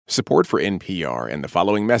Support for NPR and the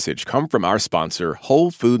following message come from our sponsor,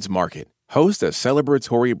 Whole Foods Market. Host a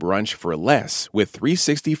celebratory brunch for less with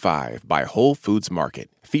 365 by Whole Foods Market,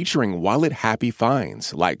 featuring wallet-happy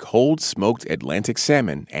finds like cold smoked Atlantic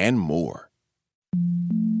salmon and more.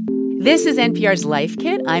 This is NPR's Life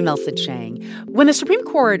Kit. I'm Ailsa Chang. When the Supreme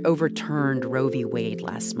Court overturned Roe v. Wade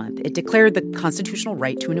last month, it declared the constitutional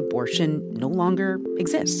right to an abortion no longer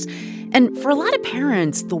exists. And for a lot of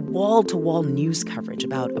parents, the wall-to-wall news coverage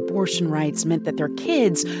about abortion rights meant that their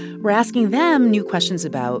kids were asking them new questions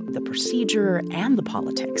about the procedure and the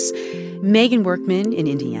politics. Megan Workman in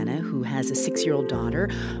Indiana, who has a 6-year-old daughter,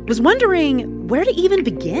 was wondering where to even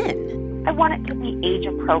begin. I want it to be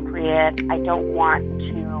age-appropriate. I don't want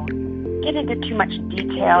to get into too much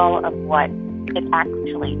detail of what it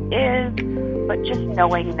actually is, but just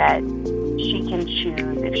knowing that she can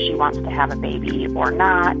choose if she wants to have a baby or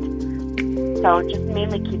not. So just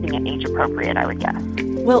mainly keeping it age-appropriate, I would guess.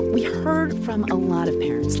 Well, we heard from a lot of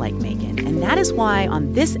parents like Megan, and that is why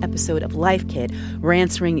on this episode of Life Kit, we're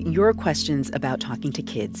answering your questions about talking to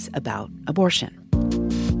kids about abortion.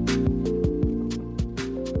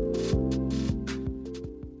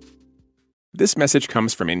 This message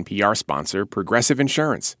comes from NPR sponsor Progressive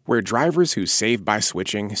Insurance, where drivers who save by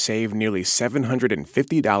switching save nearly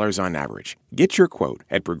 $750 on average. Get your quote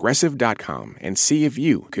at Progressive.com and see if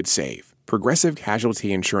you could save. Progressive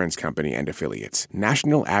Casualty Insurance Company and Affiliates.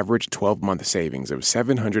 National average 12-month savings of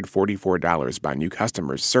 $744 by new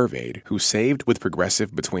customers surveyed who saved with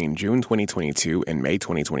Progressive between June 2022 and May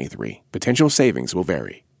 2023. Potential savings will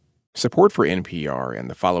vary. Support for NPR and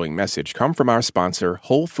the following message come from our sponsor,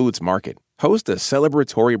 Whole Foods Market. Host a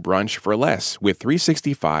celebratory brunch for less with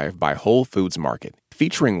 365 by Whole Foods Market,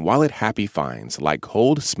 featuring wallet-happy finds like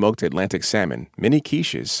cold smoked Atlantic salmon, mini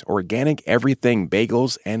quiches, organic everything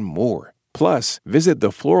bagels, and more. Plus, visit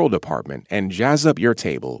the floral department and jazz up your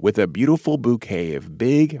table with a beautiful bouquet of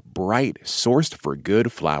big, bright,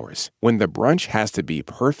 sourced-for-good flowers. When the brunch has to be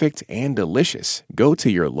perfect and delicious, go to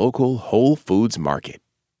your local Whole Foods Market.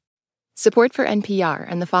 Support for NPR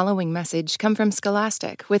and the following message come from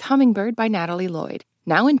Scholastic with Hummingbird by Natalie Lloyd.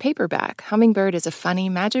 Now in paperback, Hummingbird is a funny,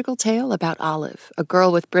 magical tale about Olive, a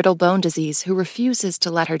girl with brittle bone disease who refuses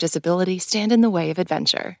to let her disability stand in the way of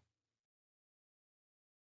adventure.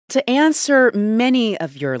 To answer many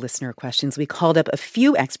of your listener questions, we called up a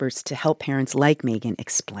few experts to help parents like Megan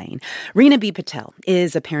explain. Reena Patel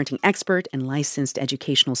is a parenting expert and licensed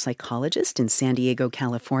educational psychologist in San Diego,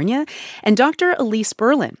 California. And Dr. Elise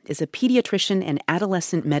Berlan is a pediatrician and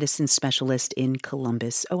adolescent medicine specialist in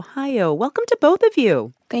Columbus, Ohio. Welcome to both of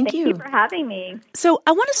you. Thank you for having me. So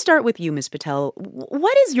I want to start with you, Ms. Patel.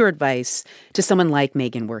 What is your advice to someone like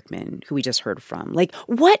Megan Workman, who we just heard from? Like,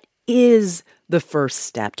 what is the first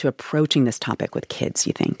step to approaching this topic with kids,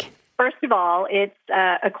 you think? First of all, it's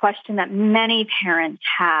a question that many parents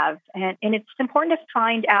have, and it's important to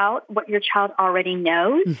find out what your child already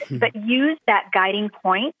knows, but use that guiding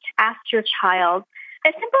point. Ask your child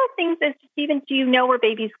as simple things as just even, do you know where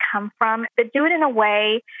babies come from? But do it in a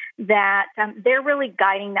way that they're really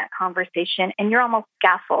guiding that conversation, and you're almost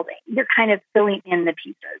scaffolding. You're kind of filling in the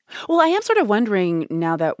pieces. Well, I am sort of wondering,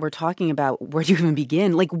 now that we're talking about where do you even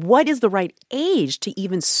begin, like what is the right age to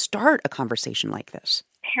even start a conversation like this?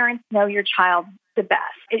 Parents know your child the best.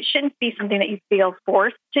 It shouldn't be something that you feel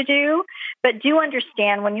forced to do, but do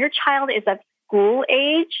understand when your child is of school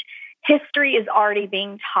age, history is already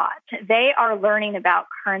being taught. They are learning about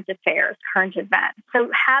current affairs, current events. So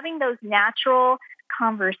having those natural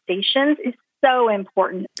conversations is so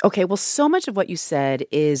important. Okay, well, so much of what you said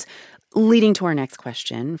is leading to our next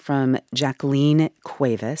question from Jacqueline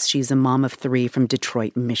Cuevas. She's a mom of 3 from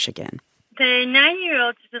Detroit, Michigan. The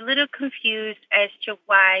 9-year-old is a little confused as to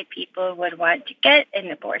why people would want to get an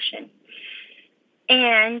abortion.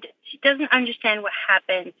 And she doesn't understand what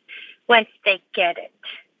happens once they get it.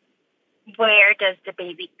 Where does the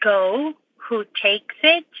baby go? Who takes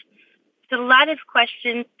it? There's a lot of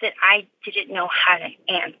questions that I didn't know how to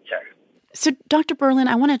answer. So, Dr. Berlan,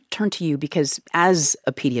 I want to turn to you because as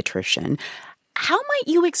a pediatrician, how might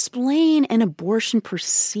you explain an abortion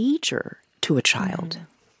procedure to a child?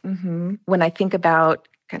 When I think about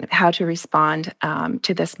kind of how to respond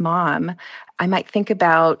to this mom, I might think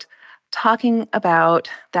about talking about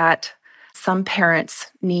that some parents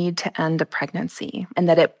need to end a pregnancy and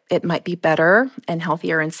that it might be better and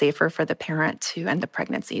healthier and safer for the parent to end the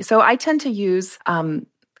pregnancy. So I tend to use kind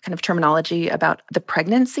of terminology about the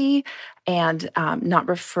pregnancy and not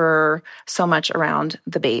refer so much around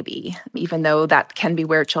the baby, even though that can be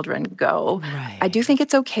where children go. Right. I do think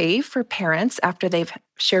it's okay for parents, after they've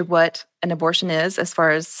shared what an abortion is, as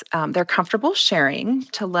far as they're comfortable sharing,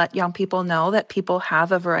 to let young people know that people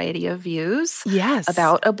have a variety of views Yes.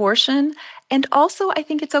 about abortion. And also, I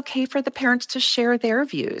think it's okay for the parents to share their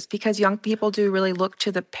views, because young people do really look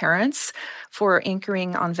to the parents for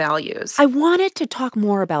anchoring on values. I wanted to talk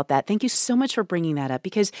more about that. Thank you so much for bringing that up,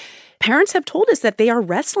 because parents have told us that they are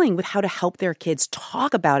wrestling with how to help their kids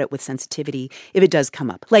talk about it with sensitivity if it does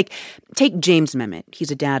come up. Like, take James Memmott.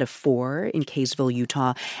 He's a dad of 4 in Kaysville,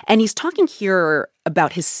 Utah, and he's talking here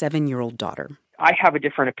about his 7-year-old daughter. I have a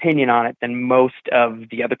different opinion on it than most of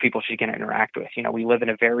the other people she's going to interact with. You know, we live in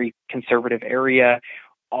a very conservative area.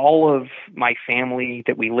 All of my family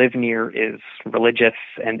that we live near is religious,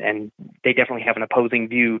 and they definitely have an opposing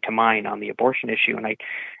view to mine on the abortion issue. And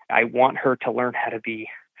I want her to learn how to be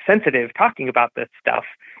sensitive talking about this stuff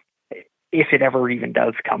if it ever even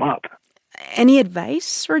does come up. Any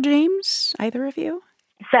advice for James, either of you?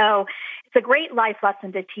 So it's a great life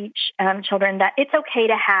lesson to teach children that it's okay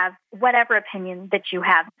to have whatever opinion that you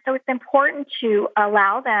have. So it's important to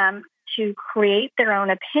allow them to create their own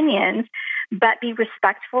opinions, but be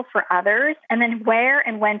respectful for others, and then where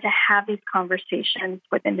and when to have these conversations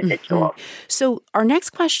with individuals. So our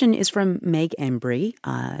next question is from Meg Embry.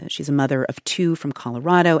 She's a mother of 2 from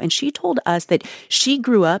Colorado, and she told us that she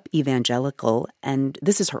grew up evangelical, and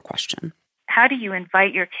this is her question. How do you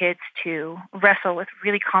invite your kids to wrestle with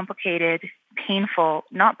really complicated, painful,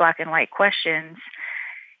 not black and white questions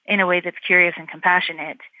in a way that's curious and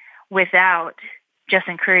compassionate without just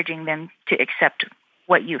encouraging them to accept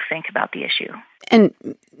what you think about the issue? And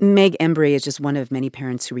Meg Embry is just one of many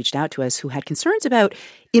parents who reached out to us who had concerns about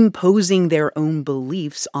imposing their own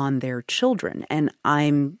beliefs on their children. And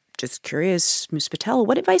I'm just curious, Ms. Patel,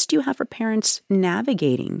 what advice do you have for parents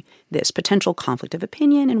navigating this potential conflict of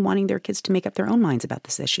opinion and wanting their kids to make up their own minds about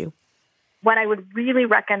this issue? What I would really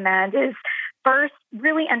recommend is first,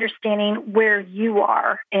 really understanding where you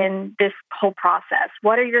are in this whole process.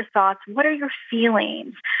 What are your thoughts? What are your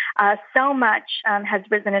feelings? So much has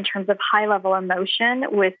risen in terms of high-level emotion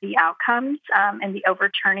with the outcomes and the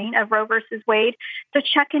overturning of Roe versus Wade. So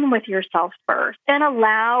check in with yourself first and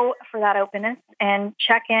allow for that openness and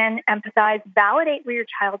check in, empathize, validate what your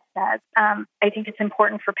child says. I think it's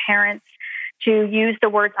important for parents to use the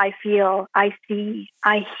words I feel, I see,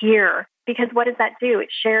 I hear. Because what does that do? It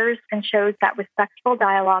shares and shows that respectful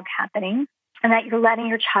dialogue happening, and that you're letting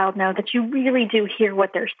your child know that you really do hear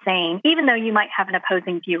what they're saying, even though you might have an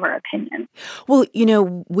opposing view or opinion. Well, you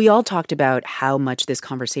know, we all talked about how much this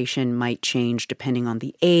conversation might change depending on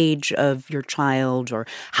the age of your child or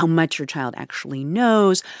how much your child actually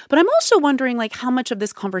knows. But I'm also wondering, like, how much of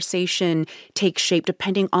this conversation takes shape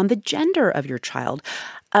depending on the gender of your child.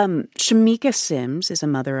 Shamika Sims is a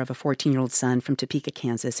mother of a 14-year-old son from Topeka,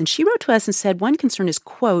 Kansas, and she wrote to us and said one concern is,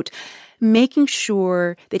 quote, making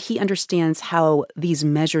sure that he understands how these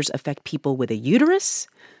measures affect people with a uterus,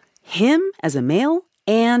 him as a male,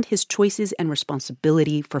 and his choices and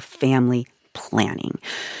responsibility for family planning.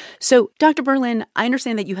 So, Dr. Berlan, I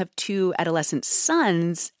understand that you have 2 adolescent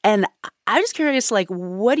sons, and I'm just curious, like,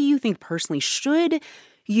 what do you think personally? Should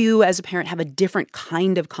you as a parent have a different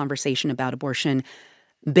kind of conversation about abortion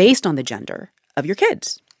based on the gender of your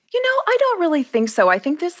kids? You know, I don't really think so. I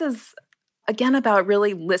think this is, again, about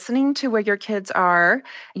really listening to where your kids are.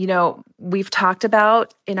 You know, we've talked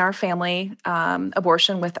about in our family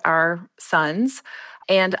abortion with our sons.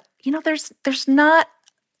 And, you know, there's not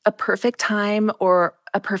a perfect time or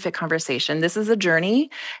a perfect conversation. This is a journey.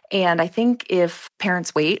 And I think if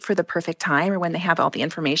parents wait for the perfect time or when they have all the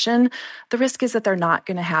information, the risk is that they're not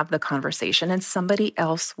going to have the conversation and somebody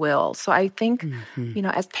else will. So I think, you know,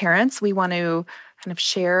 as parents, we want to kind of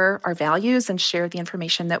share our values and share the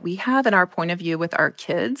information that we have and our point of view with our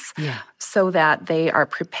kids so that they are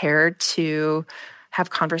prepared to have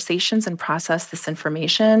conversations and process this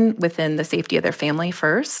information within the safety of their family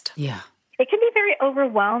first. Yeah. It can be very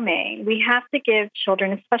overwhelming. We have to give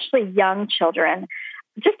children, especially young children,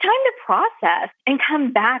 just time to process and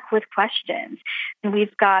come back with questions. And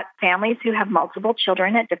we've got families who have multiple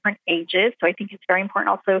children at different ages. So I think it's very important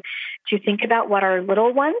also to think about what our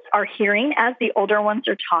little ones are hearing as the older ones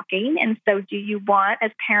are talking. And so do you want,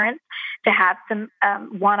 as parents, to have some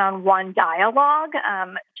one-on-one dialogue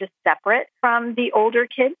just separate from the older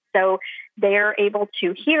kids so they're able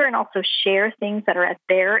to hear and also share things that are at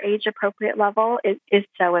their age-appropriate level is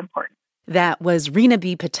so important. That was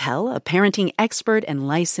Reena Patel, a parenting expert and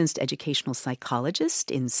licensed educational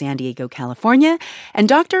psychologist in San Diego, California, and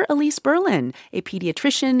Dr. Elise Berlan, a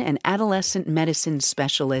pediatrician and adolescent medicine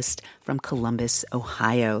specialist from Columbus,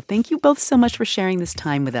 Ohio. Thank you both so much for sharing this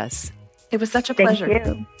time with us. It was such a pleasure. Thank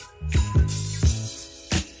you.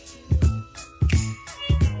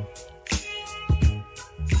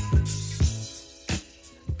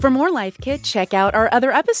 For more Life Kit, check out our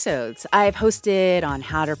other episodes. I've hosted on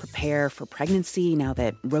how to prepare for pregnancy now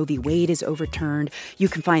that Roe v. Wade is overturned. You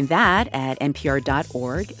can find that at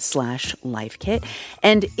npr.org/lifekit.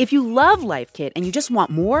 And if you love Life Kit and you just want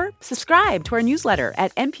more, subscribe to our newsletter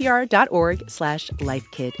at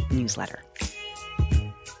npr.org/lifekit newsletter.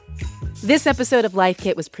 This episode of Life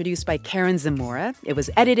Kit was produced by Karen Zamora. It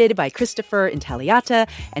was edited by Christopher Intagliata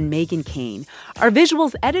and Megan Kane. Our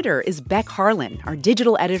visuals editor is Beck Harlan. Our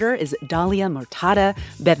digital editor is Dahlia Mortada.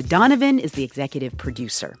 Beth Donovan is the executive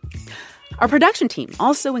producer. Our production team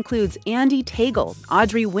also includes Andy Tagle,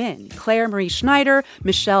 Audrey Wynn, Claire Marie Schneider,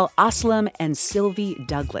 Michelle Oslam, and Sylvie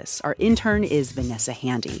Douglas. Our intern is Vanessa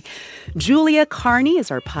Handy. Julia Carney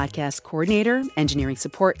is our podcast coordinator. Engineering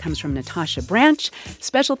support comes from Natasha Branch.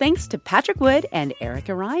 Special thanks to Patrick Wood and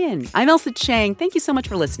Erica Ryan. I'm Ailsa Chang. Thank you so much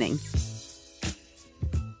for listening.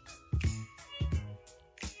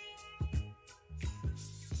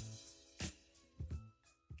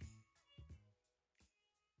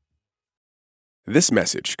 This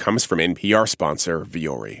message comes from NPR sponsor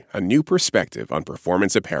Vuori, a new perspective on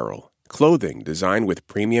performance apparel. Clothing designed with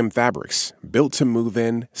premium fabrics, built to move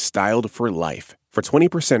in, styled for life. For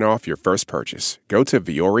 20% off your first purchase, go to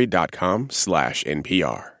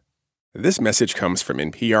vuori.com/NPR. This message comes from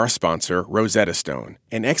NPR sponsor Rosetta Stone,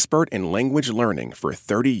 an expert in language learning for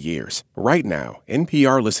 30 years. Right now,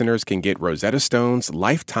 NPR listeners can get Rosetta Stone's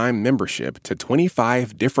lifetime membership to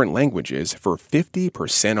 25 different languages for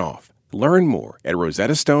 50% off. Learn more at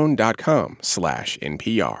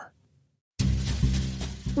rosettastone.com/NPR.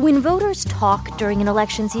 When voters talk during an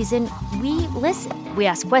election season, we listen. We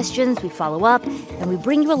ask questions, we follow up, and we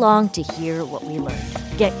bring you along to hear what we learned.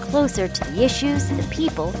 Get closer to the issues, the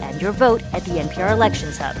people, and your vote at the NPR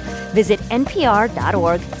Elections Hub. Visit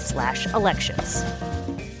npr.org/elections.